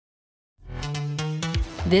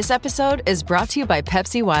This episode is brought to you by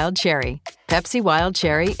Pepsi Wild Cherry. Pepsi Wild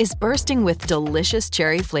Cherry is bursting with delicious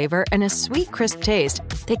cherry flavor and a sweet, crisp taste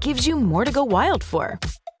that gives you more to go wild for.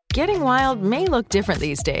 Getting wild may look different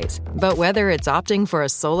these days, but whether it's opting for a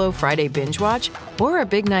solo Friday binge watch or a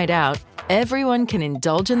big night out, everyone can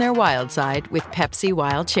indulge in their wild side with Pepsi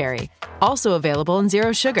Wild Cherry. Also available in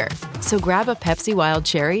Zero Sugar. So grab a Pepsi Wild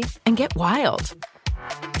Cherry and get wild.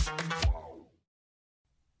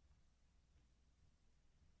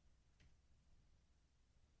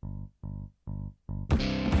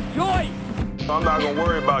 Yoy! I'm not gonna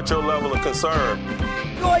worry about your level of concern.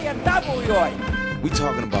 Yoy and double yoy! We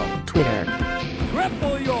talking about Twitter.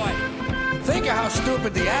 Triple yoy! Think of how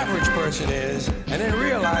stupid the average person is, and then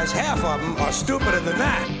realize half of them are stupider than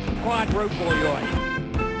that. Quadruple yoy!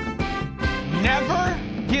 Never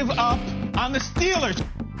give up on the Steelers.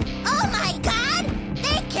 Oh my God!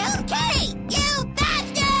 They killed Kenny! You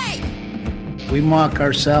bastard! We mock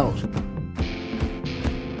ourselves.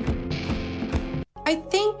 I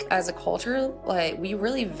think as a culture, we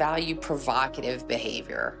really value provocative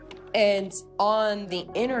behavior. And on the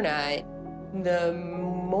internet, the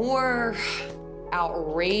more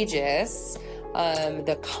outrageous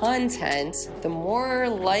the content, the more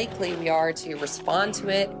likely we are to respond to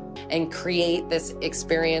it and create this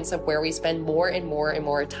experience of where we spend more and more and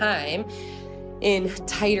more time in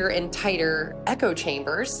tighter and tighter echo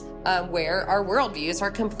chambers where our worldviews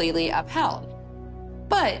are completely upheld.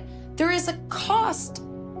 But there is a cost,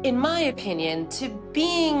 in my opinion, to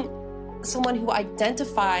being someone who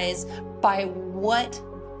identifies by what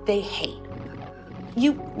they hate.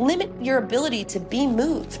 You limit your ability to be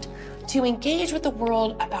moved, to engage with the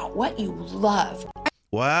world about what you love.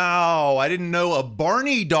 Wow, I didn't know a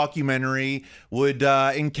Barney documentary would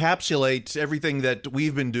encapsulate everything that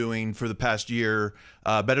we've been doing for the past year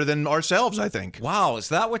better than ourselves, I think. Wow, is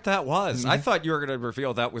that what that was? I thought you were going to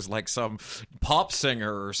reveal that was like some pop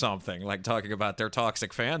singer or something, like talking about their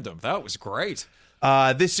toxic fandom. That was great.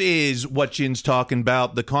 This is what Chin's talking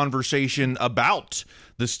about, the conversation about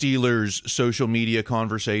the Steelers' social media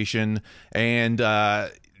conversation, and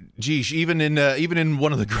geesh, even in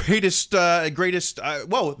one of the the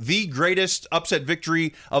greatest upset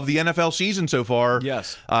victory of the NFL season so far.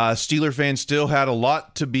 Yes, Steeler fans still had a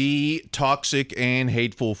lot to be toxic and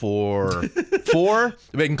hateful for,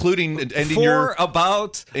 including ending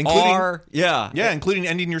including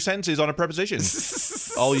ending your sentences on a preposition.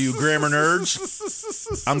 All you grammar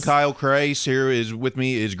nerds. I'm Kyle Crace. Here is with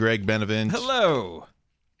me is Greg Benevent. Hello.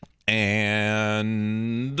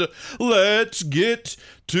 And let's get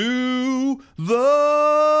to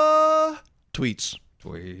the tweets.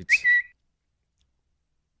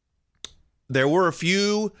 There were a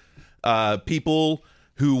few people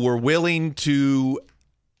who were willing to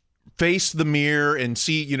face the mirror and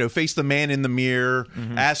face the man in the mirror,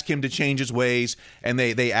 ask him to change his ways, and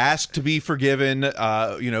they asked to be forgiven,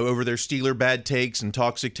 over their Steeler bad takes and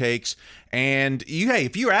toxic takes. And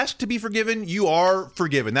if you're asked to be forgiven, you are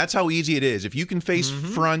forgiven. That's how easy it is. If you can face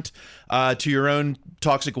front to your own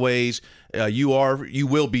toxic ways, you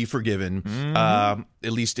will be forgiven. At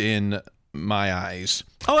least in my eyes.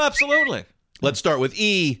 Oh, absolutely. Let's start with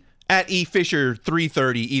At E Fisher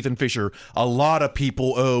 330, Ethan Fisher. A lot of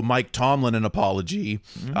people owe Mike Tomlin an apology.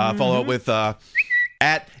 Follow up with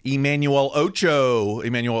at Emmanuel Ocho,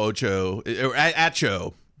 or at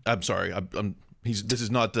Cho. I'm sorry. This is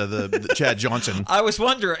not the Chad Johnson. I was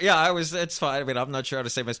wondering. Yeah, it's fine. I mean, I'm not sure how to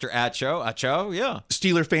say Mr. Acho, yeah.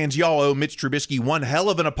 Steeler fans, y'all owe Mitch Trubisky one hell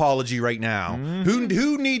of an apology right now. Who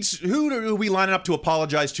are we lining up to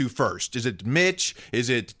apologize to first? Is it Mitch? Is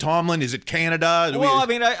it Tomlin? Is it Canada? Well, I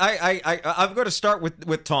mean, I'm going to start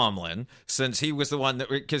with Tomlin, since he was the one that,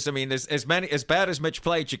 because I mean, as bad as Mitch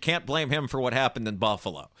played, you can't blame him for what happened in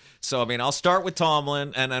Buffalo. So I mean, I'll start with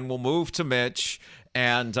Tomlin, and then we'll move to Mitch.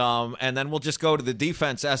 And then we'll just go to the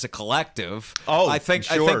defense as a collective. Oh, I think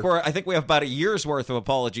sure. I think we have about a year's worth of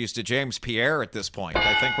apologies to James Pierre at this point.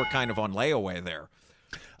 I think we're kind of on layaway there.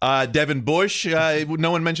 Devin Bush,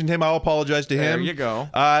 no one mentioned him. I'll apologize to him. There you go.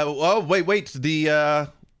 Wait.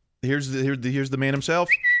 Here's the man himself.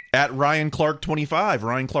 At Ryan Clark 25.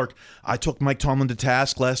 Ryan Clark, I took Mike Tomlin to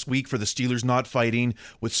task last week for the Steelers not fighting.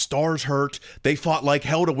 With stars hurt, they fought like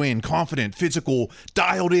hell to win, confident, physical,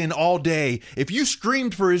 dialed in all day. If you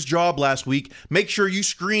screamed for his job last week, make sure you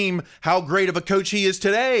scream how great of a coach he is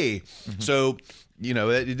today. So,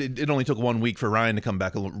 it only took 1 week for Ryan to come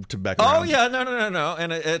back around. Oh, yeah, no.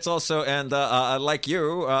 And it's also, like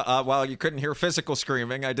you, while you couldn't hear physical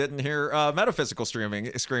screaming, I didn't hear metaphysical screaming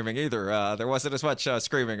either. There wasn't as much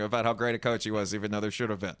screaming about how great a coach he was, even though there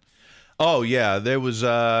should have been. Oh, yeah. There was,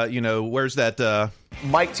 where's that?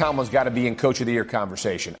 Mike Tomlin's got to be in Coach of the Year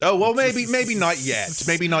conversation. Oh, well, maybe not yet.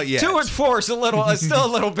 Maybe not yet. 2-4 is still a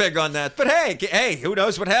little big on that. But hey, who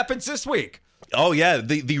knows what happens this week? Oh, yeah.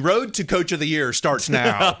 The road to Coach of the Year starts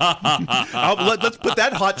now. Let's put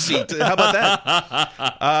that hot seat. How about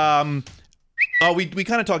that? We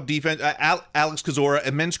kind of talked defense. Alex Kozora,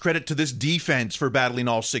 immense credit to this defense for battling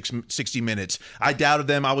all 60 minutes. I doubted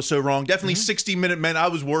them. I was so wrong. Definitely 60-minute men. I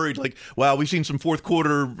was worried. Like, wow, we've seen some fourth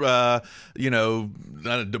quarter,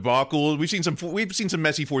 debacle. We've seen some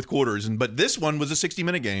messy fourth quarters, but this one was a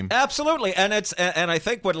 60-minute game. Absolutely, and I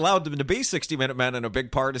think what allowed them to be 60-minute men in a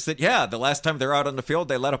big part is that the last time they're out on the field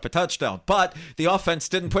they let up a touchdown, but the offense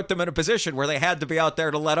didn't put them in a position where they had to be out there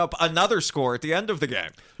to let up another score at the end of the game.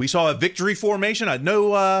 We saw a victory formation. I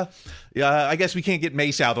know. I guess we can't get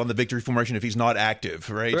Mace out on the victory formation if he's not active,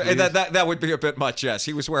 right? That would be a bit much. Yes,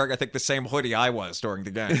 he was wearing, I think, the same hoodie I was during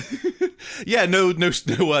the game. Yeah, no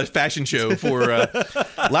fashion show for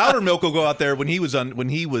Loudermilk will go out there when he was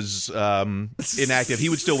inactive. He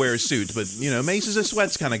would still wear his suit, but Mace is a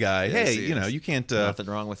sweats kind of guy. Yes, hey, you can't. Nothing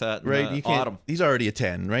wrong with that, right? You can't. Autumn. He's already a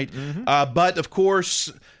 10, right? Mm-hmm. But of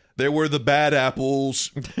course, there were the bad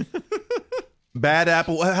apples. Bad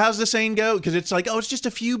apple. How's the saying go? Because it's like, it's just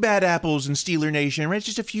a few bad apples in Steeler Nation, right? It's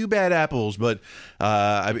just a few bad apples. But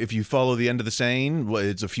if you follow the end of the saying,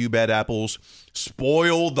 it's a few bad apples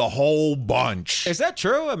spoil the whole bunch. Is that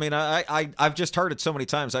true? I mean, I've just heard it so many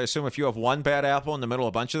times. I assume if you have one bad apple in the middle of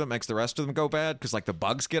a bunch of them, it makes the rest of them go bad because like the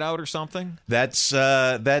bugs get out or something. That's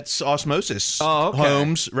osmosis. Oh, okay.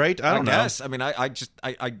 Holmes, right? I don't know. I mean,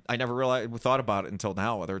 I never really thought about it until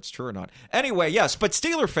now, whether it's true or not. Anyway, yes, but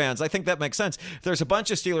Steeler fans, I think that makes sense. If there's a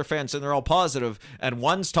bunch of Steeler fans and they're all positive, and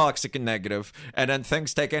one's toxic and negative, and then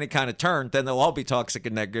things take any kind of turn, then they'll all be toxic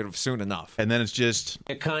and negative soon enough. And then it's just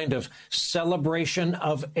a kind of celebration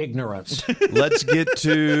of ignorance. Let's get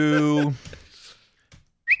to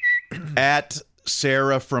at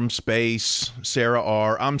Sarah from space, Sarah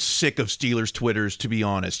R. I'm sick of Steelers Twitters, to be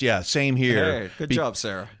honest. Yeah, same here. Hey, good job,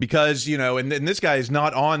 Sarah. Because, and this guy is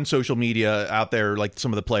not on social media out there like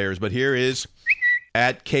some of the players, but here is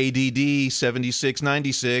at KDD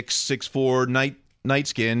 7696 64 night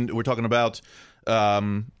skin. We're talking about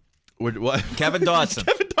what? Kevin Dotson.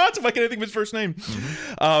 Kevin Dotson. Why can't I think of his first name?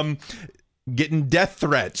 Mm-hmm. Getting death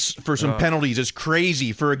threats for some penalties is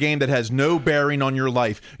crazy for a game that has no bearing on your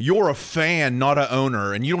life. You're a fan, not an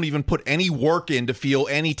owner, and you don't even put any work in to feel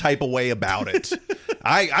any type of way about it.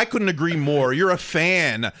 I couldn't agree more. You're a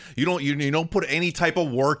fan. You don't put any type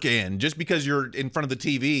of work in. Just because you're in front of the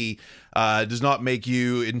TV does not make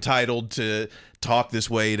you entitled to talk this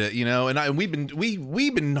way to, and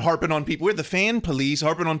we've been harping on people. We're the fan police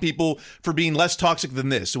harping on people for being less toxic than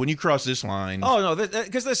this. So when you cross this line, no,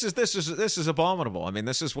 because this is abominable. I mean,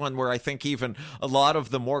 this is one where I think even a lot of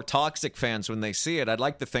the more toxic fans, when they see it, I'd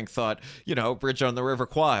like to think thought, Bridge on the River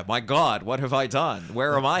Kwai. My God, what have I done?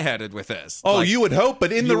 Where am I headed with this? Oh, you would hope,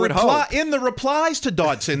 but in the replies to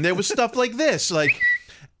Dotson, there was stuff like this, like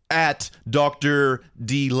at Dr.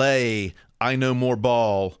 Delay, I know more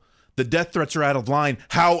ball. The death threats are out of line.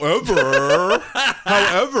 However,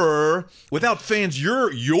 without fans,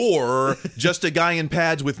 you're just a guy in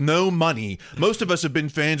pads with no money. Most of us have been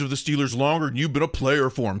fans of the Steelers longer than you've been a player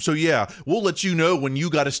for them. So yeah, we'll let you know when you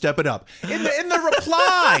got to step it up. In the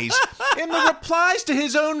replies to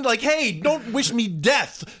his own, like, hey, don't wish me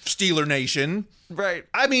death, Steeler Nation. Right.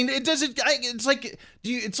 I mean,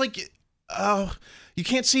 you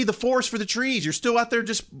can't see the forest for the trees. You're still out there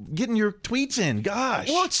just getting your tweets in. Gosh.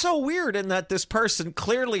 Well, it's so weird in that this person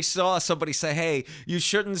clearly saw somebody say, hey, you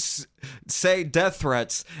shouldn't say death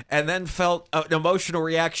threats, and then felt an emotional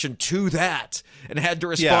reaction to that and had to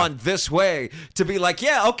respond this way to be like,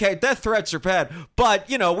 yeah, okay, death threats are bad, but,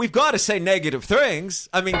 we've got to say negative things.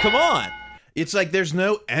 I mean, come on. It's like there's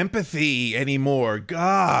no empathy anymore.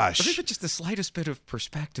 Gosh. Or even just the slightest bit of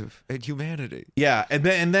perspective and humanity. Yeah, and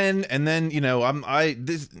then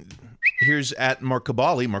here's at Mark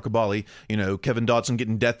Cabali, Kevin Dotson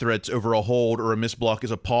getting death threats over a hold or a missed block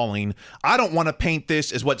is appalling. I don't want to paint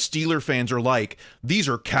this as what Steeler fans are like. These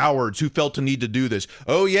are cowards who felt the need to do this.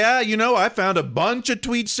 Oh yeah, I found a bunch of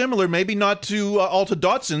tweets similar, maybe not to Alta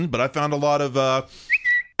Dotson, but I found a lot of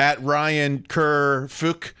at Ryan Kerr,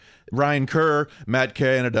 Matt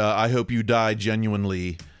Canada, I hope you die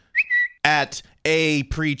genuinely. At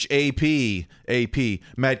Preach AP,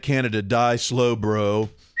 Matt Canada, die slow, bro.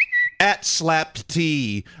 At Slapped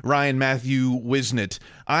T, Ryan Matthew Wisnett,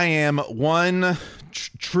 I am 1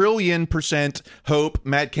 trillion% hope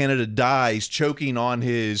Matt Canada dies choking on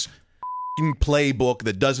his playbook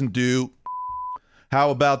that doesn't do. How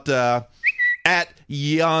about At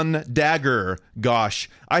Jan Dagger, gosh,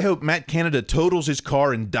 I hope Matt Canada totals his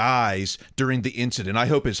car and dies during the incident. I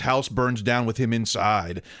hope his house burns down with him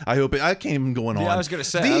inside. I can't even go on. Yeah, I was going to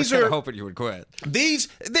say, I was kind of hoping you would quit.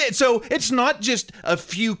 So it's not just a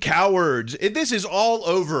few cowards. This is all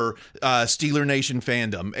over Steeler Nation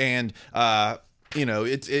fandom, and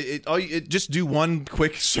just do one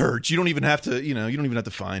quick search. You don't even have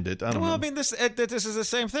to, find it. I don't know. Well, I mean, this is the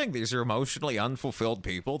same thing. These are emotionally unfulfilled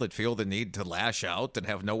people that feel the need to lash out and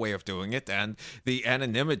have no way of doing it, and the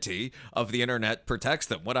anonymity of the internet protects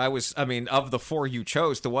them. Of the four you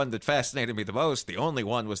chose, the one that fascinated me the most, the only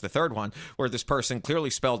one, was the third one, where this person clearly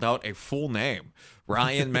spelled out a full name.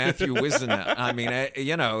 Ryan Matthew Wisnet. I mean,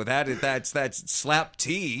 that's slap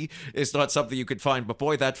T is not something you could find, but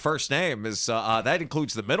boy, that first name is that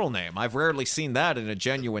includes the middle name. I've rarely seen that in a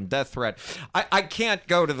genuine death threat. I can't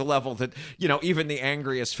go to the level that even the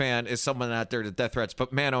angriest fan is someone out there to death threats,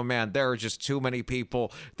 but man, oh man, there are just too many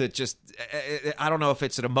people that just I don't know if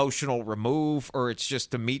it's an emotional remove or it's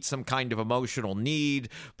just to meet some kind of emotional need,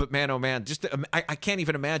 but man, oh man, I can't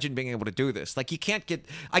even imagine being able to do this. Like,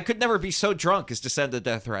 I could never be so drunk as to send a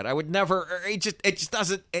death threat. I would never. It just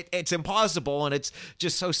doesn't. It's impossible, and it's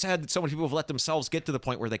just so sad that so many people have let themselves get to the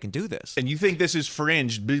point where they can do this. And you think this is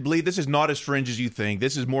fringe? Believe this is not as fringe as you think.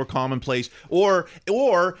 This is more commonplace, or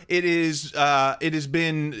it is.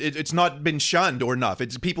 It's not been shunned or enough.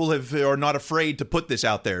 It's people are not afraid to put this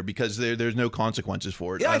out there because there's no consequences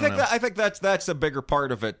for it. Yeah, I think that's a bigger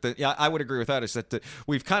part of it. That, I would agree with that. Is that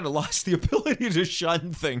we've kind of lost the ability to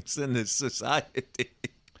shun things in this society.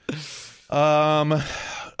 All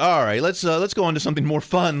right, let's go on to something more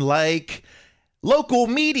fun, like local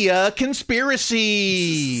media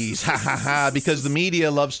conspiracies. Ha ha ha! Because the media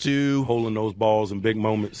loves to holding those balls in big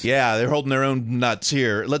moments. Yeah, they're holding their own nuts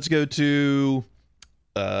here. Let's go to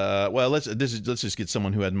let's just get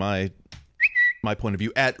someone who had my point of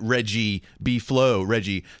view, at Reggie B. Flow.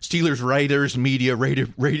 Reggie, Steelers writers, media,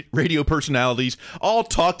 radio personalities, all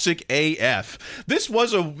toxic AF. This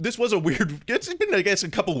was a weird. It's been, I guess, a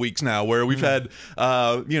couple weeks now where we've had,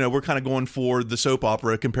 we're kind of going for the soap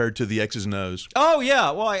opera compared to the X's and O's. Oh yeah,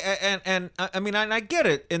 well, I get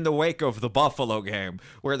it in the wake of the Buffalo game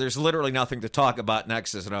where there's literally nothing to talk about in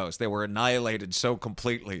X's and O's. They were annihilated so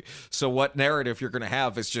completely. So what narrative you're going to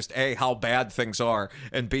have is just A, how bad things are,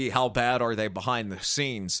 and B, how bad are they behind the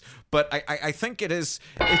scenes. But I think it's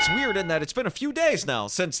weird in that it's been a few days now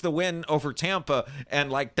since the win over Tampa, and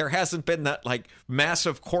like there hasn't been that like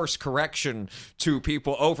massive course correction to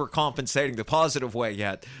people overcompensating the positive way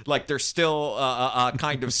yet. Like they're still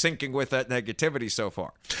kind of sinking with that negativity so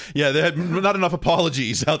far. Yeah, there had not enough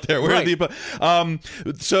apologies out there. Right.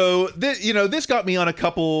 So this got me on a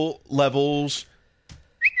couple levels.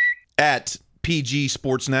 At PG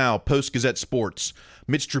Sports Now, Post-Gazette Sports,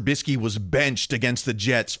 Mitch Trubisky was benched against the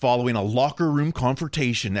Jets following a locker room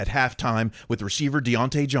confrontation at halftime with receiver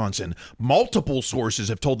Deontay Johnson. Multiple sources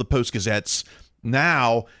have told the Post-Gazettes,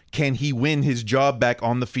 now can he win his job back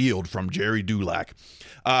on the field, from Jerry Dulac.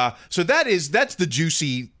 So that's the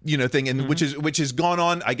juicy, thing, and which has gone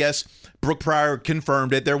on. I guess Brooke Pryor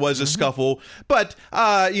confirmed it. There was a scuffle, but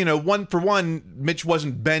Mitch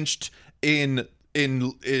wasn't benched in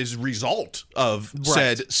is result of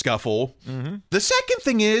said scuffle. The second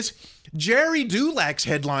thing is Jerry Dulac's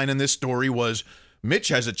headline in this story was, Mitch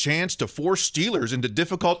has a chance to force Steelers into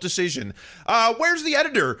difficult decision. Where's the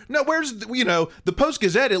editor? No, where's the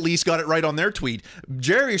Post-Gazette at least got it right on their tweet.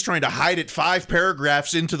 Jerry's trying to hide it 5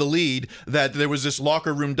 paragraphs into the lead that there was this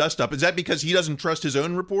locker room dust up. Is that because he doesn't trust his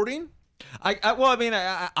own reporting?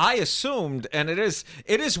 I assumed, and it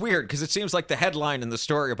is weird because it seems like the headline and the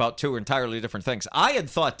story about two entirely different things. I had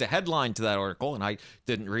thought the headline to that article, and I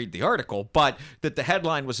didn't read the article, but that the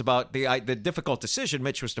headline was about the difficult decision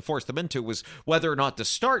Mitch was to force them into was whether or not to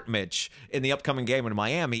start Mitch in the upcoming game in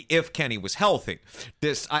Miami if Kenny was healthy.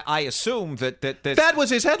 I assumed that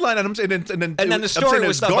was his headline, and then the story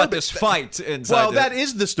was about this fight inside. Well, that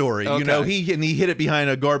is the story. Okay. He hid it behind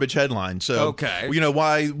a garbage headline. So okay,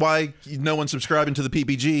 why no one's subscribing to the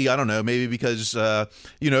PPG? I don't know. Maybe because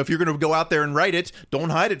if you're going to go out there and write it, don't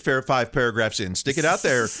hide it 5 paragraphs in. Stick it out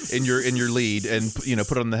there in your lead and put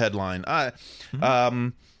it on the headline.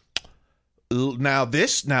 Now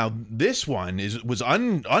this one was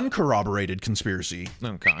uncorroborated conspiracy.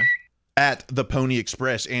 Okay. At the Pony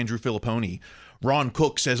Express, Andrew Filipponi. Ron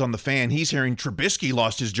Cook says on The Fan he's hearing Trubisky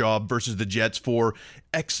lost his job versus the Jets for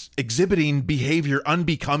exhibiting behavior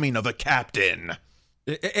unbecoming of a captain.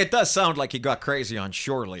 It does sound like he got crazy on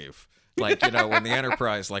shore leave. Like, when the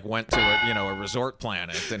Enterprise went to a resort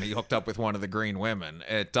planet and he hooked up with one of the green women.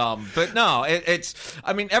 But no, it's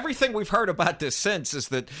everything we've heard about this since is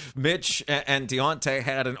that Mitch and Deontay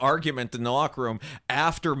had an argument in the locker room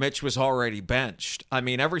after Mitch was already benched.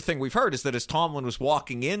 Everything we've heard is that as Tomlin was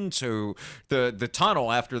walking into the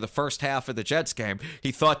tunnel after the first half of the Jets game,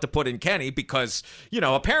 he thought to put in Kenny because,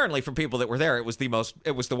 apparently from people that were there, it was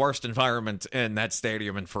the worst environment in that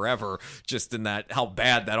stadium in forever, just in that how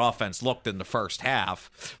bad that offense looked in the first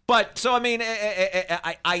half. But so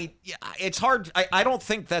it's hard. I don't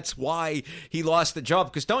think that's why he lost the job,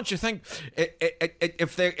 because don't you think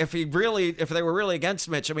if they were really against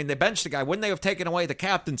Mitch, they benched the guy, wouldn't they have taken away the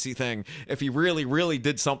captaincy thing if he really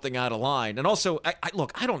did something out of line? And also,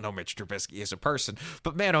 I don't know Mitch Trubisky as a person,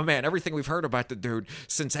 but man, oh man, everything we've heard about the dude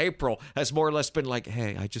since April has more or less been like,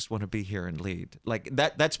 hey, I just want to be here and lead. Like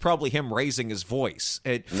that's probably him raising his voice.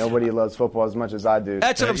 Nobody loves football as much as I do.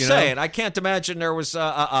 That's what I'm saying. I can't imagine there was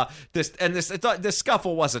this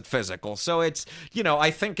scuffle wasn't physical. So it's,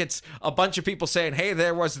 I think it's a bunch of people saying, hey,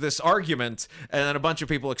 there was this argument, and then a bunch of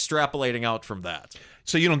people extrapolating out from that.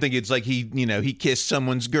 So you don't think it's like he kissed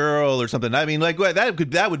someone's girl or something? That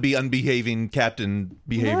would be unbehaving captain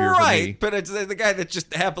behavior, right? For me. But it's the guy that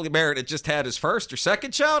just happily married and just had his first or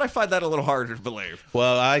second child. I find that a little harder to believe.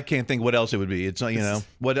 Well, I can't think what else it would be. It's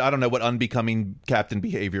what I don't know what unbecoming captain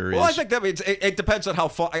behavior is. Well, I think that means it depends on how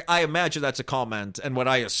far. I imagine that's a comment, and what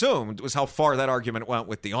I assumed was how far that argument went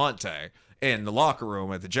with Deontay in the locker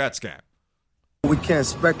room at the Jets game. We can't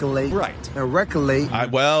speculate, right, and recollate.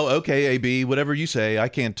 Okay, AB, whatever you say. I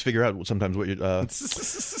can't figure out sometimes what you're.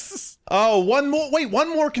 Oh, one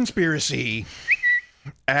more conspiracy.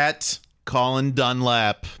 At Colin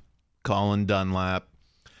Dunlap.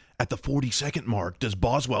 At the 40-second mark, does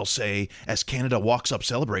Boswell say, as Canada walks up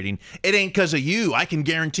celebrating, "It ain't 'cause of you. I can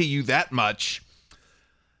guarantee you that much."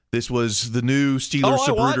 This was the new Steelers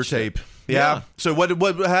Zapruder tape. Yeah. So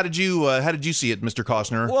how did you see it, Mr.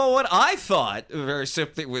 Costner? Well, what I thought very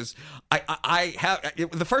simply was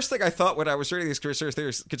the first thing I thought when I was reading these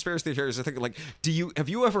conspiracy theories, I think have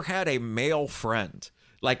you ever had a male friend?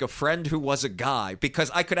 Like a friend who was a guy,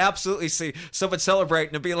 because I could absolutely see someone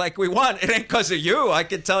celebrating and be like, "We won. It ain't 'cause of you. I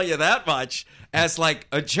can tell you that much," as like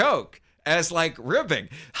a joke, as like ribbing.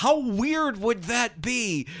 How weird would that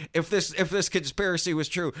be if this conspiracy was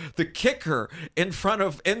true? The kicker in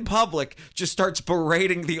public just starts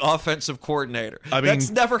berating the offensive coordinator.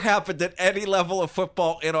 That's never happened at any level of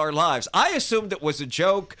football in our lives. I assumed it was a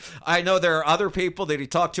joke. I know there are other people that he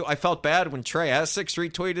talked to. I felt bad when Trey Essex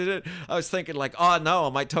retweeted it. I was thinking like, oh no,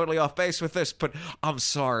 am I totally off base with this? But I'm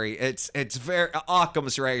sorry. It's very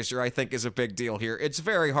Occam's razor, I think, is a big deal here. It's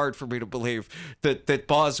very hard for me to believe that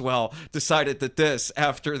Boswell decided that this,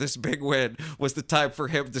 after this big win, was the time for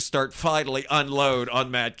him to start finally unload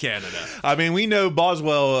on Matt Canada. We know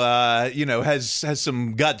Boswell, has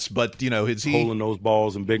some guts, but is he holding those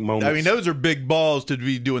balls in big moments? Those are big balls to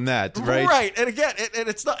be doing that, right? Right, and again,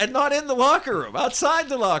 it's not in the locker room, outside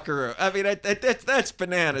the locker room. That's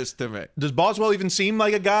bananas to me. Does Boswell even seem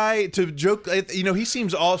like a guy to joke? He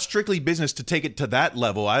seems all strictly business to take it to that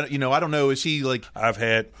level. I don't know. Is he like? I've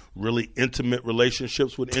had really intimate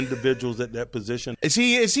relationships with individuals at that position. Is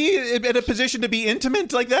he in a position to be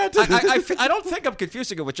intimate like that? I don't think I'm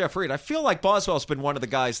confusing it with Jeff Reed. I feel like Boswell's been one of the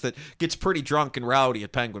guys that gets pretty drunk and rowdy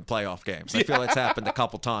at Penguin playoff games. I feel it's happened a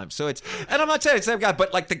couple times. So and I'm not saying it's the same guy,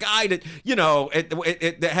 but like the guy that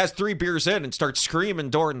that has 3 beers in and starts screaming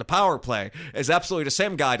during the power play is absolutely the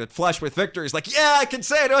same guy that flushed with victory is like, yeah, I can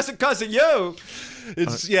say it wasn't because of you.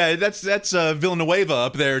 That's Villanueva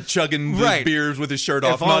up there chugging the beers with his shirt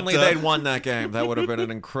off. If only they'd won that game, that would have been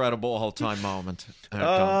an incredible all-time moment.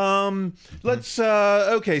 Let's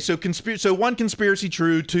so one conspiracy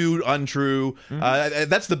true, 2 untrue.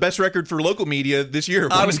 That's the best record for local media this year.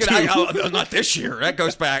 Not this year. That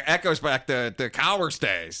goes back to Cowers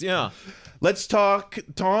days. Yeah. Let's talk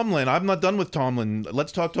Tomlin. I'm not done with Tomlin.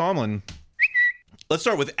 Let's talk Tomlin. Let's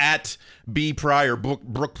start with at B. Pryor,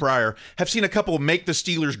 Brooke Pryor. Have seen a couple make the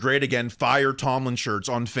Steelers great again, fire Tomlin shirts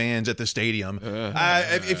on fans at the stadium. If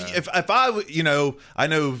I, I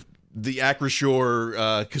know the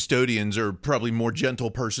Acrisure custodians are probably more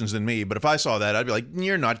gentle persons than me, but if I saw that, I'd be like,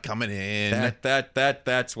 you're not coming in.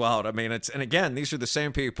 That's wild. And again, these are the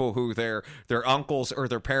same people who their uncles or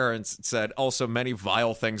their parents said also many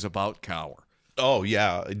vile things about Cower. Oh,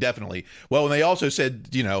 yeah, definitely. Well, and they also said,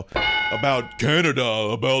 about Canada,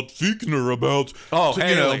 about Fichtner, about... Oh,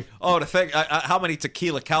 Haley. To think how many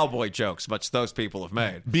tequila cowboy jokes much those people have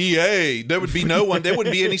made. BA. There would be no one. There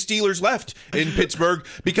wouldn't be any Steelers left in Pittsburgh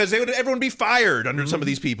because everyone would be fired under some of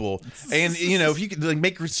these people. And, if you could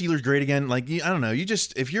make Steelers great again, I don't know,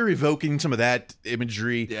 if you're evoking some of that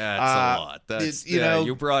imagery... Yeah, it's a lot.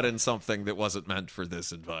 You brought in something that wasn't meant for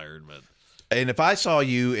this environment. And if I saw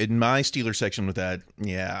you in my Steelers section with that,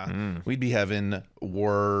 we'd be having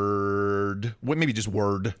maybe just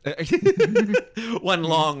word. One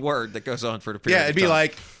long word that goes on for the period. Yeah, it'd be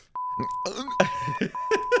like,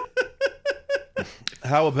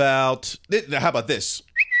 how about this?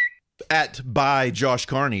 By Josh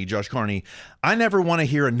Carney. Josh Carney. I never want to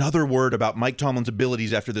hear another word about Mike Tomlin's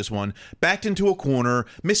abilities after this one. Backed into a corner,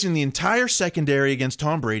 missing the entire secondary against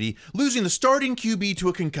Tom Brady, losing the starting QB to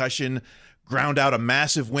a concussion. Ground out a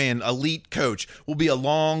massive win. Elite coach. Will be a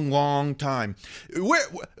long, long time.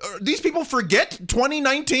 These people forget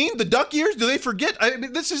 2019, the Duck years? Do they forget? I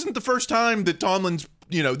mean, this isn't the first time that Tomlin's,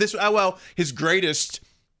 his greatest,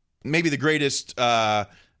 maybe the greatest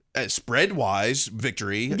spread-wise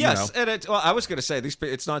victory. Yes, and I was going to say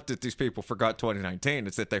it's not that these people forgot 2019;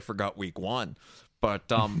 it's that they forgot Week 1. But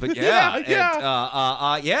yeah.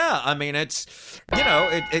 I mean, it's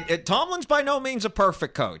Tomlin's by no means a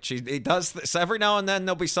perfect coach. He does this every now and then.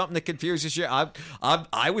 There'll be something that confuses you.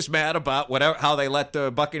 I was mad about how they let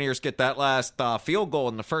the Buccaneers get that last field goal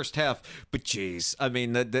in the first half. But geez, I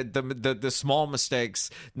mean, the small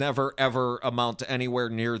mistakes never ever amount to anywhere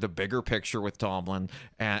near the bigger picture with Tomlin,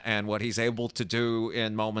 and what he's able to do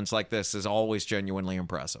in moments like this is always genuinely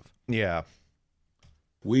impressive. Yeah.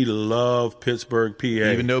 We love Pittsburgh, PA.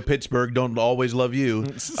 Even though Pittsburgh don't always love you.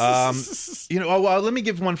 Let me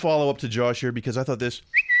give one follow-up to Josh here because I thought this.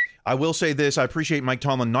 I will say this. I appreciate Mike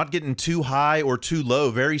Tomlin not getting too high or too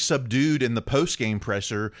low. Very subdued in the post-game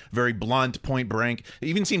presser. Very blunt, point blank.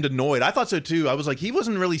 Even seemed annoyed. I thought so, too. I was like, he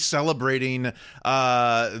wasn't really celebrating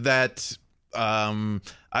that...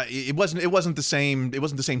 it wasn't the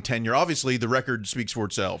same tenure. Obviously, the record speaks for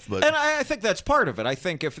itself. But I think that's part of it. I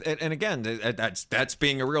think that's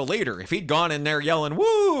being a real leader. If he'd gone in there yelling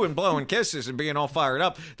 "woo" and blowing kisses and being all fired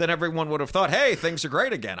up, then everyone would have thought, "Hey, things are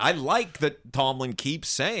great again." I like that Tomlin keeps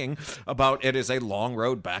saying about it is a long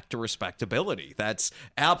road back to respectability. That's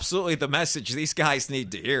absolutely the message these guys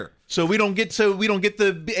need to hear. So we don't get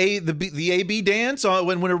the AB dance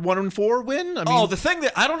when we're 1-4 win. I mean, the thing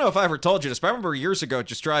that I don't know if I ever told you this, but I remember years ago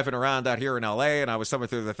just driving around out here in LA, and I was somewhere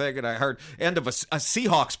through the thing, and I heard end of a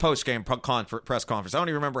Seahawks post-game press conference. I don't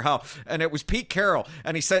even remember how, and it was Pete Carroll,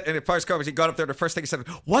 and he said in the press conference, he got up there, the first thing he said,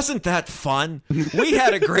 "Wasn't that fun? We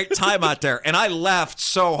had a great time out there," and I laughed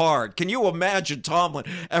so hard. Can you imagine Tomlin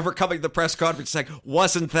ever coming to the press conference saying,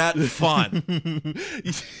 "Wasn't that fun?"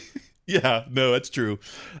 Yeah, no, that's true.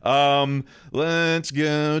 Let's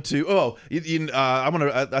go to.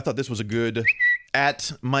 I thought this was a good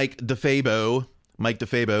at Mike DeFabo. Mike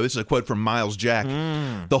DeFabo. This is a quote from Miles Jack.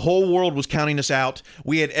 The whole world was counting us out.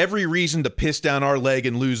 We had every reason to piss down our leg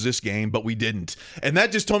and lose this game, but we didn't. And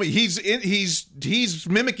that just told me he's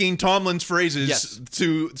mimicking Tomlin's phrases. Yes.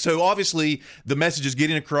 So obviously the message is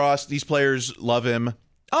getting across. These players love him.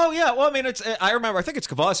 Oh, yeah. Well, I mean, I think it's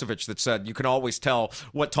Kovacevic that said you can always tell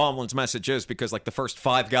what Tomlin's message is because, like, the first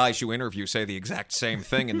 5 guys you interview say the exact same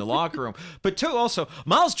thing in the locker room. But, two, also,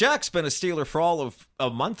 Miles Jack's been a Steeler for all of a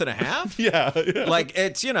month and a half. Yeah. Like,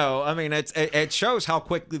 it's, it shows how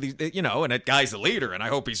quickly, and that guy's a leader, and I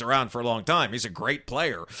hope he's around for a long time. He's a great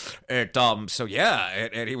player. And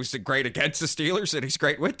he was great against the Steelers, and he's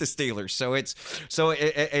great with the Steelers. So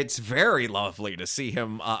it's very lovely to see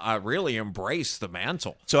him really embrace the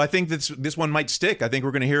mantle. So I think this one might stick. I think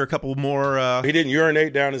we're going to hear a couple more. He didn't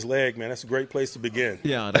urinate down his leg, man. That's a great place to begin.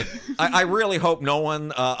 Yeah, I really hope no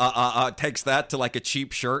one takes that to like a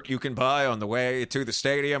cheap shirt you can buy on the way to the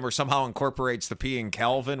stadium, or somehow incorporates the peeing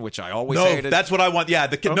Calvin, which I always hated. No, that's what I want. Yeah,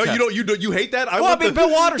 okay. No, you hate that.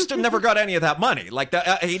 Bill Waterston never got any of that money. Like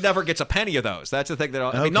that, he never gets a penny of those. That's the thing that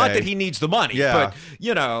I mean, not that he needs the money, but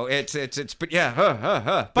it's but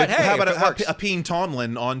yeah. But hey, how about a peeing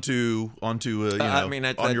Tomlin onto on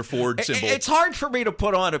your Ford symbol? It's hard for me to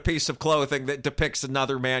put on a piece of clothing that depicts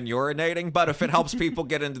another man urinating, but if it helps people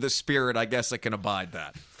get into the spirit, I guess I can abide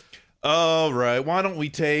that. All right, why don't we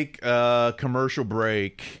take a commercial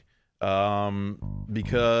break?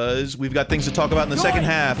 Because we've got things to talk about in the second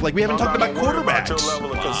half. Like we haven't talked about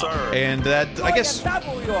quarterbacks, and that I guess.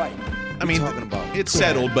 I mean, it's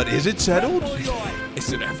settled, but is it settled?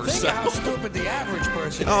 Is it ever Think of how settled? stupid the average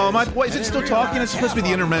person Oh, is. my! Is it and still then talking? It's realize supposed to be the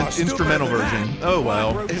half of them are stupider instrumental than version. that. Oh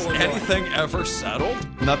well, Is anything ever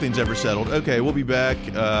settled? nothing's ever settled. Okay, we'll be back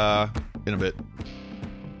in a bit.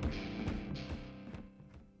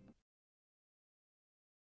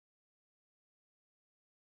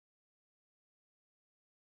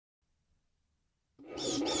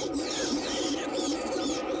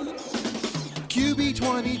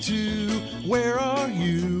 QB22, where are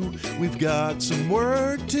you? We've got some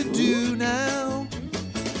work to do now.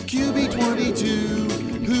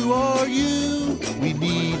 QB22, who are you? We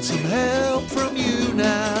need some help from you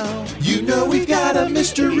now. You know we've got a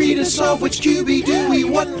mystery to solve. Which QB do we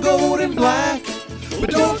want, gold and black? But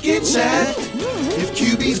don't get sad. If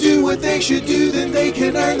QBs do what they should do, then they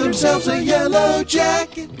can earn themselves a yellow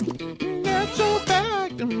jacket. That's a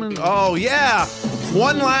fact. Oh, yeah.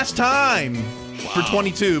 One last time. For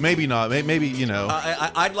 22, maybe not. Maybe, you know.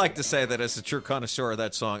 I'd like to say that as a true connoisseur of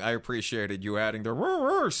that song, I appreciated you adding the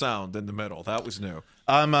rrr sound in the middle. That was new.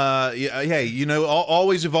 Hey, you know,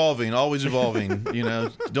 always evolving. You know,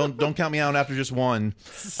 don't count me out after just one.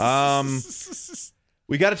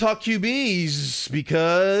 We got to talk QBs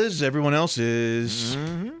because everyone else is.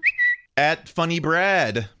 At Funny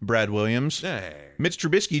Brad Williams. Hey. Mitch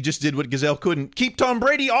Trubisky just did what Gazelle couldn't. Keep Tom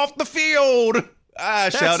Brady off the field.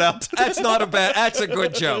 Shout out. That's not a bad. That's a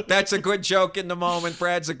good joke. That's a good joke in the moment.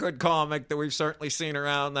 Brad's a good comic that we've certainly seen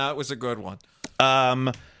around. That was a good one.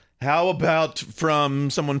 How about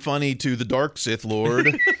from someone funny to the Dark Sith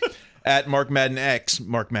Lord? At Mark Madden X,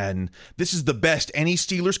 Mark Madden. This is the best any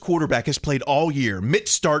Steelers quarterback has played all year. Mitch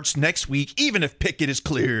starts next week, even if Pickett is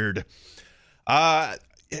cleared.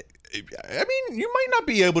 I mean, you might not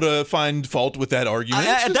be able to find fault with that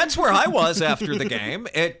argument. That's where I was after the game.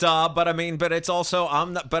 But it's also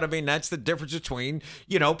that's the difference between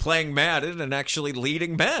playing Madden and actually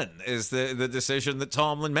leading men is the decision that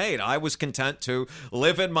Tomlin made. I was content to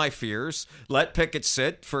live in my fears, let Pickett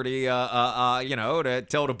sit for the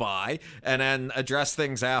till to bye, and then address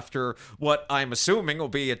things after what I'm assuming will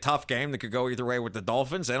be a tough game that could go either way with the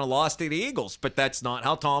Dolphins and a loss to the Eagles. But that's not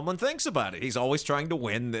how Tomlin thinks about it. He's always trying to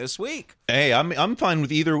win this week. Hey, I'm fine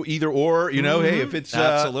with either or. Hey, if it's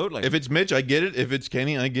absolutely, if it's Mitch, I get it. If it's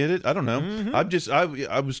Kenny, I get it. I don't know. I'm just kind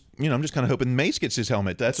of hoping Mace gets his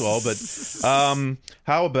helmet. That's all. But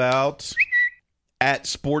how about at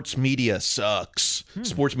Sports Media Sucks?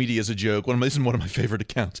 Sports Media is a joke. This is one of my favorite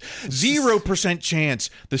accounts. 0%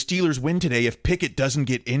 chance the Steelers win today if Pickett doesn't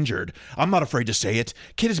get injured. I'm not afraid to say it.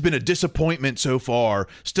 Kid has been a disappointment so far.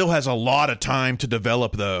 Still has a lot of time to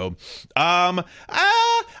develop, though.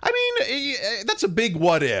 That's a big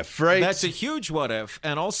what if, right? That's a huge what if.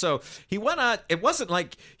 And also, he went out. It wasn't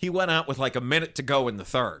like he went out with like a minute to go in the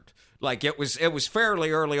third. Like it was fairly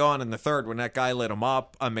early on in the third when that guy lit him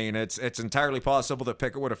up. I mean, it's entirely possible that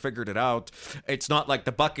Pickett would have figured it out. It's not like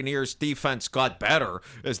the Buccaneers defense got better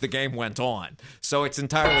as the game went on. So it's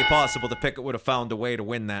entirely possible that Pickett would have found a way to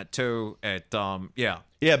win that too. Yeah,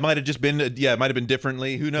 it might have just been. It might have been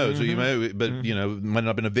differently. Who knows? It might not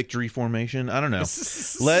have been a victory formation. I don't know.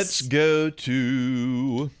 Let's go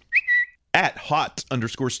to at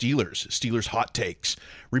hot_Steelers. Steelers hot takes.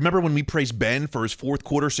 Remember when we praised Ben for his fourth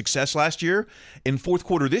quarter success last year? In fourth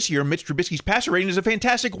quarter this year, Mitch Trubisky's passer rating is a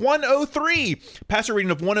fantastic 103. Passer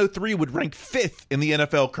rating of 103 would rank 5th in the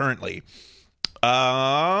NFL currently.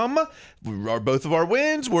 Both of our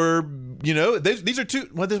wins were, these are two.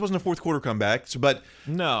 Well, this wasn't a fourth quarter comeback, but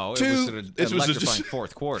no, it was an electrifying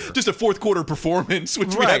fourth quarter. Just a fourth quarter performance,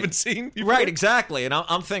 which we haven't seen before. Right, exactly. And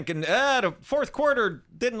I'm thinking, the fourth quarter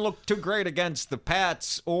didn't look too great against the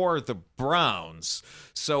Pats or the Browns.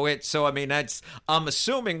 I'm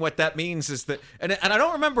assuming what that means is that, and I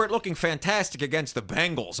don't remember it looking fantastic against the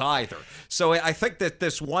Bengals either. So I think that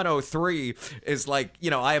this 103 is like,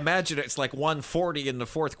 I imagine it's like 140 in the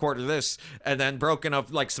fourth quarter this, and then broken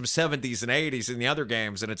up like some 70s and 80s in the other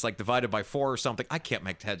games, and it's like divided by 4 or something. I can't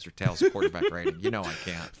make heads or tails of quarterback rating. I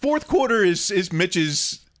can't. Fourth quarter is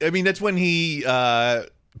Mitch's. I mean, that's when he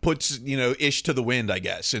puts ish to the wind, I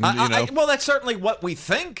guess. And well, that's certainly what we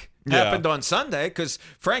think happened on Sunday, because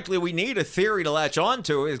frankly, we need a theory to latch on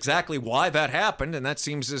to exactly why that happened, and that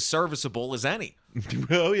seems as serviceable as any.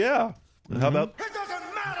 Well, yeah. How about? It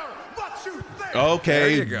doesn't matter what you think.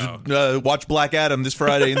 Okay, there you go. Watch Black Adam this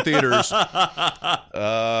Friday in theaters. How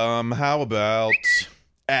about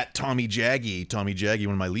at Tommy Jaggy,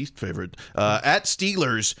 one of my least favorite. At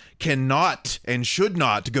Steelers cannot and should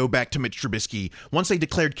not go back to Mitch Trubisky. Once they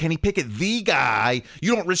declared Kenny Pickett the guy,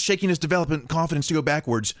 you don't risk shaking his development confidence to go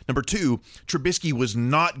backwards. Number 2, Trubisky was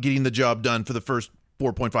not getting the job done for the first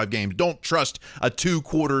 4.5 games. Don't trust a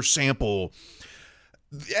 2-quarter sample.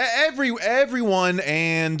 everyone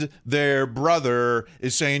and their brother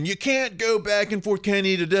is saying you can't go back and forth,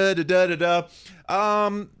 Kenny. These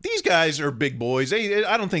guys are big boys.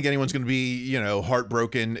 I don't think anyone's going to be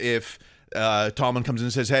heartbroken if Tomlin comes in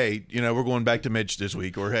and says, "Hey, we're going back to Mitch this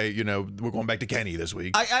week," or "Hey, we're going back to Kenny this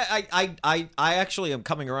week." I actually am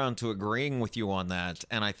coming around to agreeing with you on that,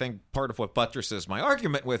 and I think part of what buttresses my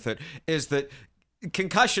argument with it is that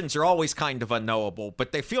concussions are always kind of unknowable,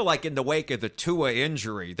 but they feel like in the wake of the Tua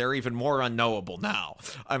injury, they're even more unknowable now.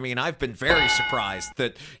 I mean, I've been very surprised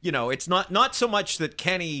that, it's not so much that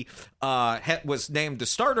Kenny was named the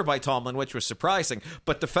starter by Tomlin, which was surprising,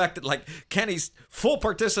 but the fact that, Kenny's full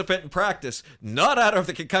participant in practice, not out of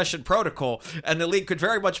the concussion protocol, and the league could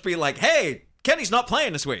very much be like, hey, Kenny's not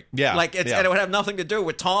playing this week. Yeah. And it would have nothing to do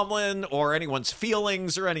with Tomlin or anyone's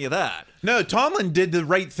feelings or any of that. No, Tomlin did the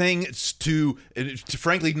right thing to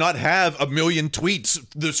frankly not have a million tweets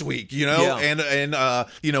this week, and a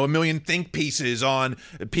million think pieces on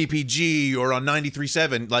PPG or on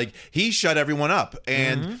 93.7. He shut everyone up.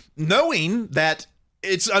 And knowing that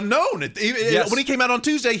it's unknown. When he came out on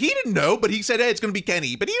Tuesday, he didn't know, but he said, hey, it's going to be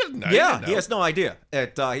Kenny. But he didn't know. Yeah, he has no idea.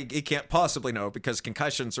 He can't possibly know because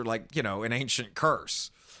concussions are an ancient curse.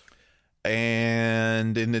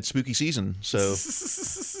 And it's spooky season, so...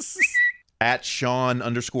 At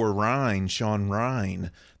Sean_Ryan, Sean Ryan,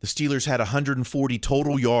 the Steelers had 140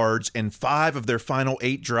 total yards, and 5 of their final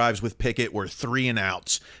 8 drives with Pickett were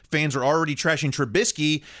 3-and-outs. Fans are already trashing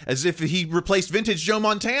Trubisky as if he replaced vintage Joe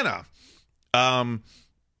Montana. The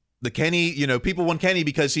Kenny, people want Kenny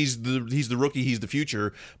because he's the rookie, he's the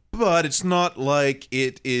future, but it's not like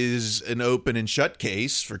it is an open and shut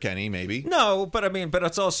case for Kenny, maybe. No, but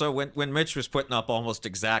it's also when Mitch was putting up almost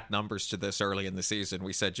exact numbers to this early in the season,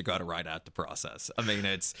 we said you got to ride out the process. I mean,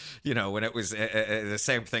 it's when it was the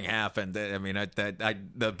same thing happened. I mean,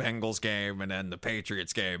 the Bengals game and then the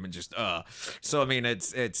Patriots game and just So I mean,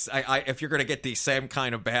 it's if you're going to get these same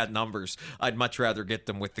kind of bad numbers, I'd much rather get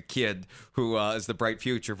them with the kid who is the bright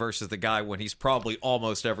future versus the guy when he's probably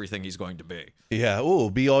almost everything he's going to be. Yeah,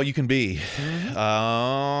 be all you can be.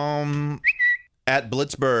 At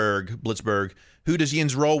Blitzberg, who does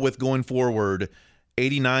Jens roll with going forward?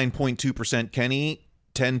 89.2% Kenny,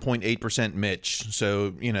 10.8% Mitch.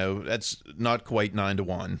 So, that's not quite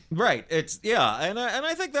 9-1. Right. And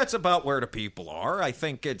I think that's about where the people are. I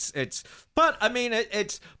think but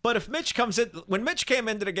if Mitch comes in, when Mitch came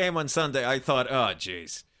into the game on Sunday, I thought, oh,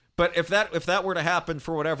 geez. But if that were to happen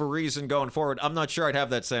for whatever reason going forward, I'm not sure I'd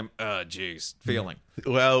have that same feeling.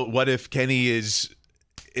 Well, what if Kenny is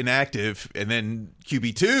inactive and then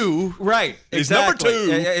QB2 is number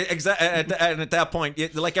 2? Exactly. And at that point,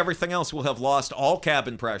 like everything else, we'll have lost all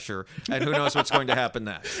cabin pressure, and who knows what's going to happen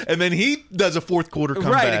next. And then he does a fourth quarter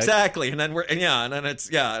comeback. Right, exactly. And then it's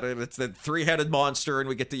the 3-headed monster, and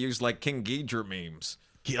we get to use King Ghidorah memes.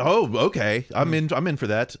 Oh, okay. I'm in for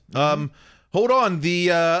that. Hold on, the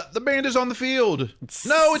band is on the field.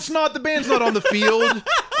 No, it's not. The band's not on the field.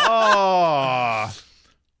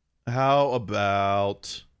 How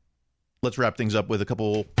about let's wrap things up with a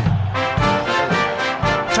couple. Time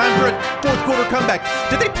for a fourth quarter comeback.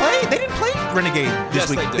 Did they play? They didn't play Renegade this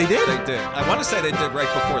week. They did. They did. I want to say they did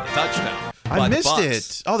right before the touchdown. I missed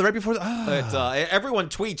it. Oh, they're right before the... everyone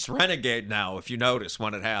tweets Renegade now, if you notice,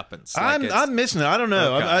 when it happens. I'm missing it. I don't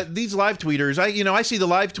know. Okay. These live tweeters, I see the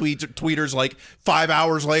live tweeters 5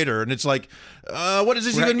 hours later, and it's like, what does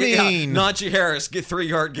this even mean? Najee Harris, get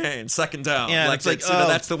 3-yard gain, second down. Yeah,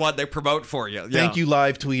 that's the one they promote for you. Yeah. Thank you,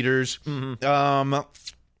 live tweeters. Mm-hmm.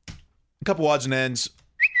 A couple odds and ends.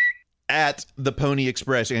 At the Pony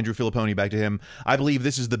Express, Andrew Filipponi, back to him. I believe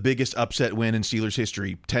this is the biggest upset win in Steelers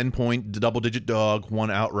history. 10-point, double-digit dog,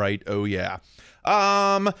 won outright. Oh, yeah.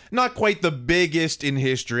 Not quite the biggest in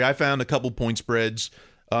history. I found a couple point spreads,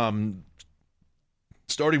 starting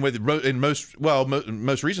with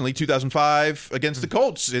most recently 2005 against the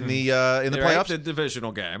Colts in the playoffs. The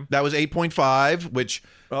divisional game. That was 8.5, which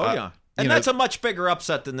yeah. And that's a much bigger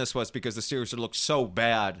upset than this was because the Steelers had looked so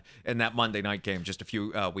bad in that Monday night game just a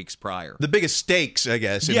few weeks prior. The biggest stakes, I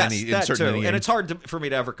guess, in certain games. And it's hard for me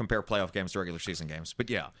to ever compare playoff games to regular season games,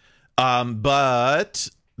 but yeah. But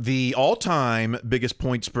the all-time biggest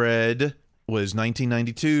point spread was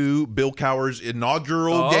 1992, Bill Cowher's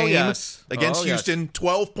inaugural game against Houston,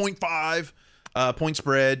 12.5 point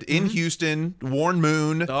spread in Houston, Warren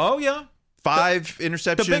Moon. Oh, yeah. 5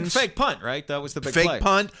 interceptions. The big fake punt, right? That was the big fake play.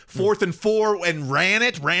 punt, 4th and 4, and ran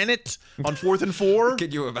it on 4th and 4.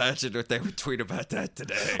 Can you imagine what they would tweet about that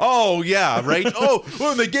today? Oh, yeah, right?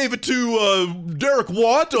 And they gave it to Derek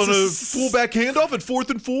Watt on a fullback handoff at 4th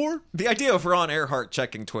and 4. The idea of Ron Earhart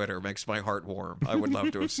checking Twitter makes my heart warm. I would love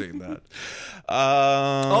to have seen that.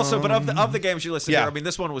 Also, but of the games you listed here, I mean,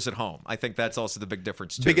 this one was at home. I think that's also the big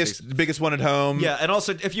difference, too. Biggest one at home. Yeah, and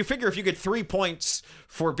also, if you get 3 points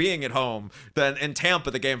for being at home, then in Tampa,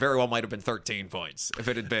 the game very well might have been 13 points if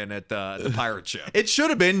it had been at the Pirate Ship. It should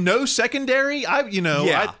have been. No secondary.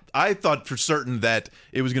 I thought for certain that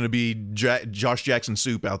it was going to be Josh Jackson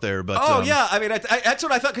soup out there. But yeah, I mean, that's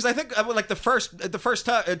what I thought, because I think like the first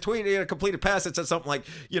tweet, a completed pass, it said something like,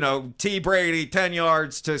 T. Brady 10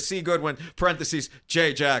 yards to C. Goodwin parentheses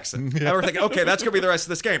Jay Jackson. And we're thinking, okay, that's going to be the rest of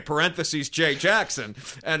this game parentheses Jay Jackson,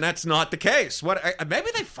 and that's not the case. Maybe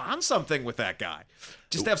they found something with that guy.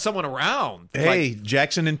 Just have someone around. Hey,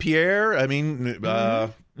 Jackson and Pierre. I mean,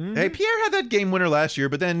 hey, Pierre had that game winner last year,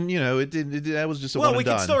 but then that was just a one and done. Well, we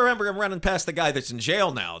can still remember him running past the guy that's in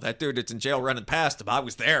jail now. That dude that's in jail running past him. I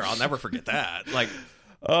was there. I'll never forget that.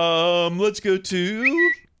 Let's go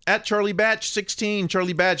to at Charlie Batch 16.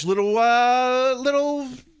 Charlie Batch, little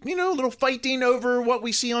fighting over what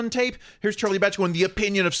we see on tape. Here's Charlie Batch going, the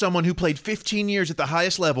opinion of someone who played 15 years at the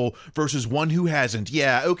highest level versus one who hasn't.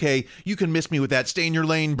 Yeah, okay, you can miss me with that. Stay in your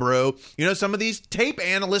lane, bro. Some of these tape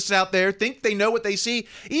analysts out there think they know what they see.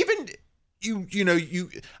 Even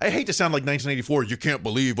I hate to sound like 1984. You can't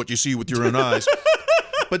believe what you see with your own eyes.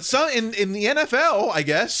 But some in the NFL, I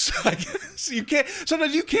guess you can't.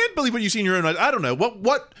 Sometimes you can't believe what you see in your own eyes. I don't know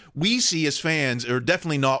what we see as fans are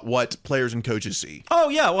definitely not what players and coaches see. Oh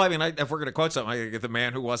yeah, well I mean, if we're gonna quote something, the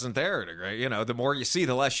man who wasn't there, right? The more you see,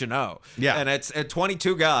 the less you know. Yeah, and it's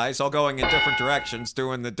 22 guys all going in different directions,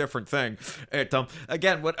 doing the different thing.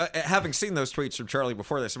 Again, having seen those tweets from Charlie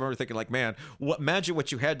before this, I remember thinking, man, imagine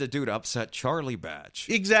what you had to do to upset Charlie Batch.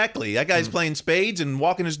 Exactly, that guy's playing spades and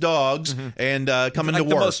walking his dogs and coming to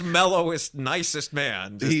work. The most mellowest, nicest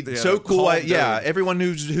man. He's so cool. Everyone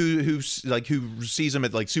who sees him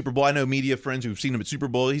at Super Bowl. I know media friends who've seen him at Super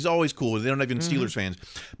Bowl. He's always cool. They don't even Steelers fans,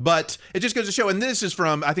 but it just goes to show. And this is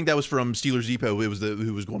from, I think that was from Steelers Depot. It was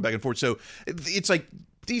who was going back and forth. So it's like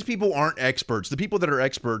these people aren't experts. The people that are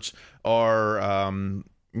experts are,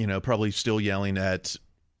 probably still yelling at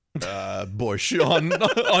Bush on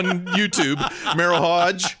YouTube. Merrill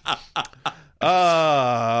Hodge.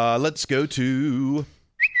 Let's go to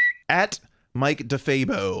at Mike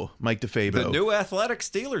DeFabo. The new Athletic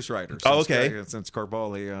Steelers writer. Since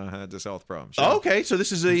Carboli had this health problem. Sure. Okay, so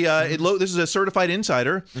this is a certified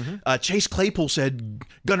insider. Chase Claypool said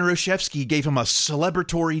Gunnar Olszewski gave him a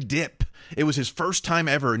celebratory dip. It was his first time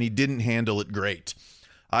ever, and he didn't handle it great.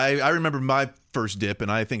 I remember my first dip,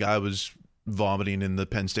 and I think I was vomiting in the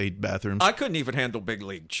Penn State bathrooms. I couldn't even handle Big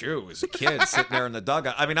League Chew as a kid sitting there in the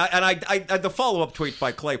dugout. I mean, the follow-up tweet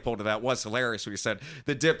by Claypool to that was hilarious. Where he said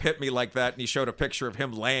the dip hit me like that, and he showed a picture of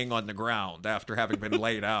him laying on the ground after having been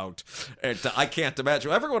laid out. And I can't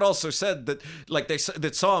imagine. Everyone also said that,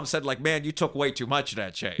 that saw him said, man, you took way too much of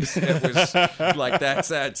that, Chase. It was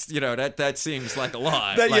that seems like a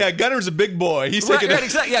lot. Gunner's a big boy. He's taking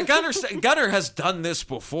exactly. Yeah, Gunner has done this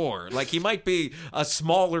before. He might be a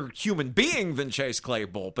smaller human being than Chase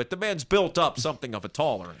Claypool, but the man's built up something of a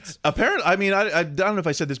tolerance. Apparently, I mean, I don't know if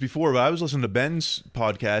I said this before, but I was listening to Ben's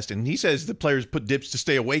podcast, and he says the players put dips to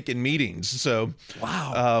stay awake in meetings. So,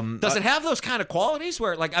 wow, does it have those kind of qualities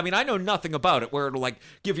where, I know nothing about it, where it'll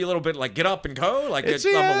give you a little bit get up and go, I'm awake. It's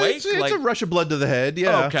a rush of blood to the head.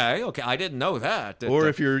 Yeah. Okay, I didn't know that. Or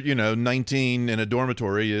if you're 19 in a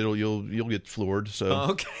dormitory, you'll get floored. So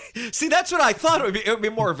okay, see, that's what I thought. It would be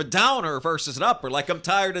more of a downer versus an upper. I'm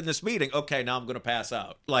tired in this meeting. Okay, now I'm going to pass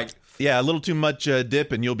out. A little too much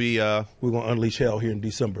dip, and you'll be. We're going to unleash hell here in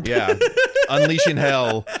December. Yeah, unleashing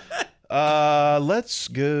hell. Let's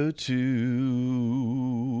go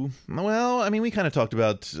to. Well, I mean, we kind of talked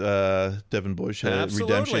about Devin Bush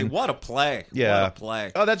redemption. What a play! Yeah, what a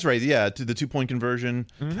play. Oh, that's right. Yeah, to the 2-point conversion.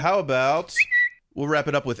 Mm-hmm. How about we'll wrap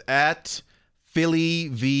it up with at Philly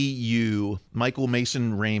VU, Michael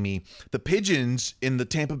Mason Ramey. The Pigeons in the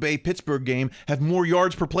Tampa Bay Pittsburgh game have more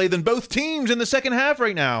yards per play than both teams in the second half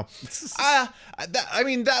right now. I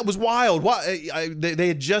mean, that was wild. They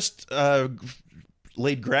had just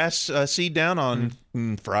laid grass seed down on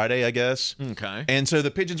Friday, I guess. Okay. And so the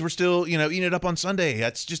Pigeons were still, eating it up on Sunday.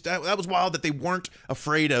 That's just that was wild that they weren't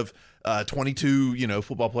afraid of 22,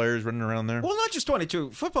 football players running around there. Well, not just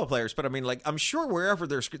 22 football players, but I mean, like, I'm sure wherever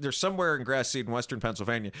there's somewhere in Grass Seed in Western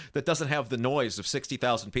Pennsylvania that doesn't have the noise of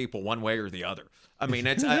 60,000 people one way or the other. I mean,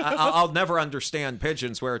 I'll never understand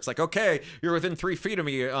pigeons where it's like, okay, you're within 3 feet of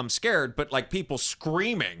me, I'm scared, but like people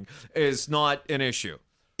screaming is not an issue.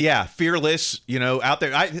 Yeah, fearless, out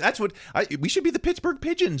there. We should be the Pittsburgh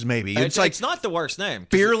Pigeons, maybe. It's not the worst name.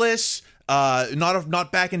 Fearless.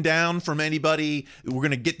 Not backing down from anybody. We're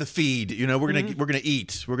gonna get the feed. We're gonna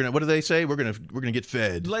eat. What do they say? We're gonna get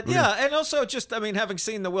fed. And also just, I mean, having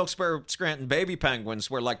seen the Wilkes-Barre Scranton baby penguins,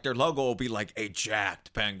 where like their logo will be like a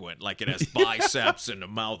jacked penguin, like it has biceps and the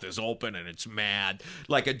mouth is open and it's mad.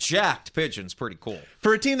 Like a jacked pigeon's pretty cool.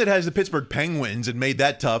 For a team that has the Pittsburgh Penguins and made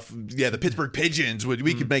that tough, the Pittsburgh Pigeons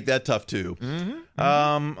we could make that tough too.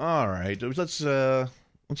 All right,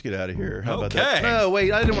 let's get out of here. How about that? No,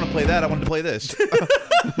 wait, I didn't want to play that. I wanted to play this.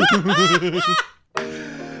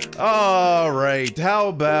 All right. How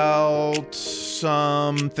about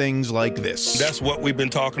some things like this? That's what we've been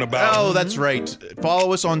talking about. Oh, that's right.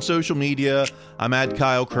 Follow us on social media. I'm at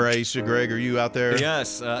Kyle Kreis. Greg, are you out there?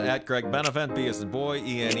 Yes, at Greg Benevent, B as in boy,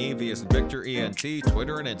 E-N-E, V as in Victor, E-N-T,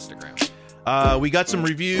 Twitter and Instagram. We got some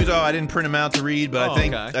reviews. Oh, I didn't print them out to read, but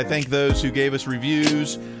I thank those who gave us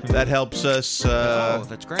reviews. That helps us.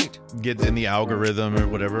 That's great. Get in the algorithm or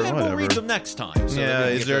whatever. We'll read them next time. So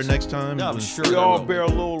is there a next time? No, I'm sure. We all bear a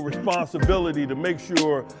little responsibility to make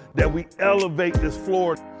sure that we elevate this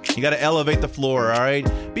floor. You got to elevate the floor. All right.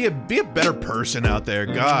 Be a better person out there.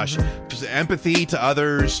 Gosh, just empathy to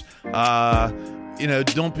others.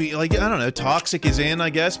 Don't be like, I don't know, toxic is in, I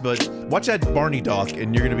guess, but watch that Barney doc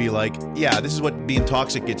and you're going to be like, yeah, this is what being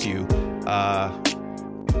toxic gets you.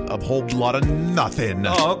 A whole lot of nothing.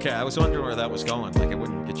 Oh, okay. I was wondering where that was going. Like, it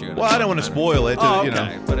wouldn't get you. Well, I don't want to spoil it. Oh,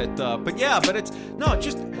 okay. But it's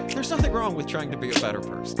there's nothing wrong with trying to be a better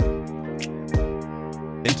person.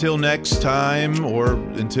 Until next time, or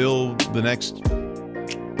until the next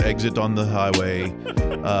exit on the highway,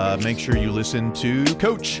 make sure you listen to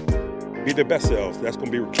Coach. Be their best selves. That's going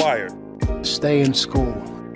to be required. Stay in school.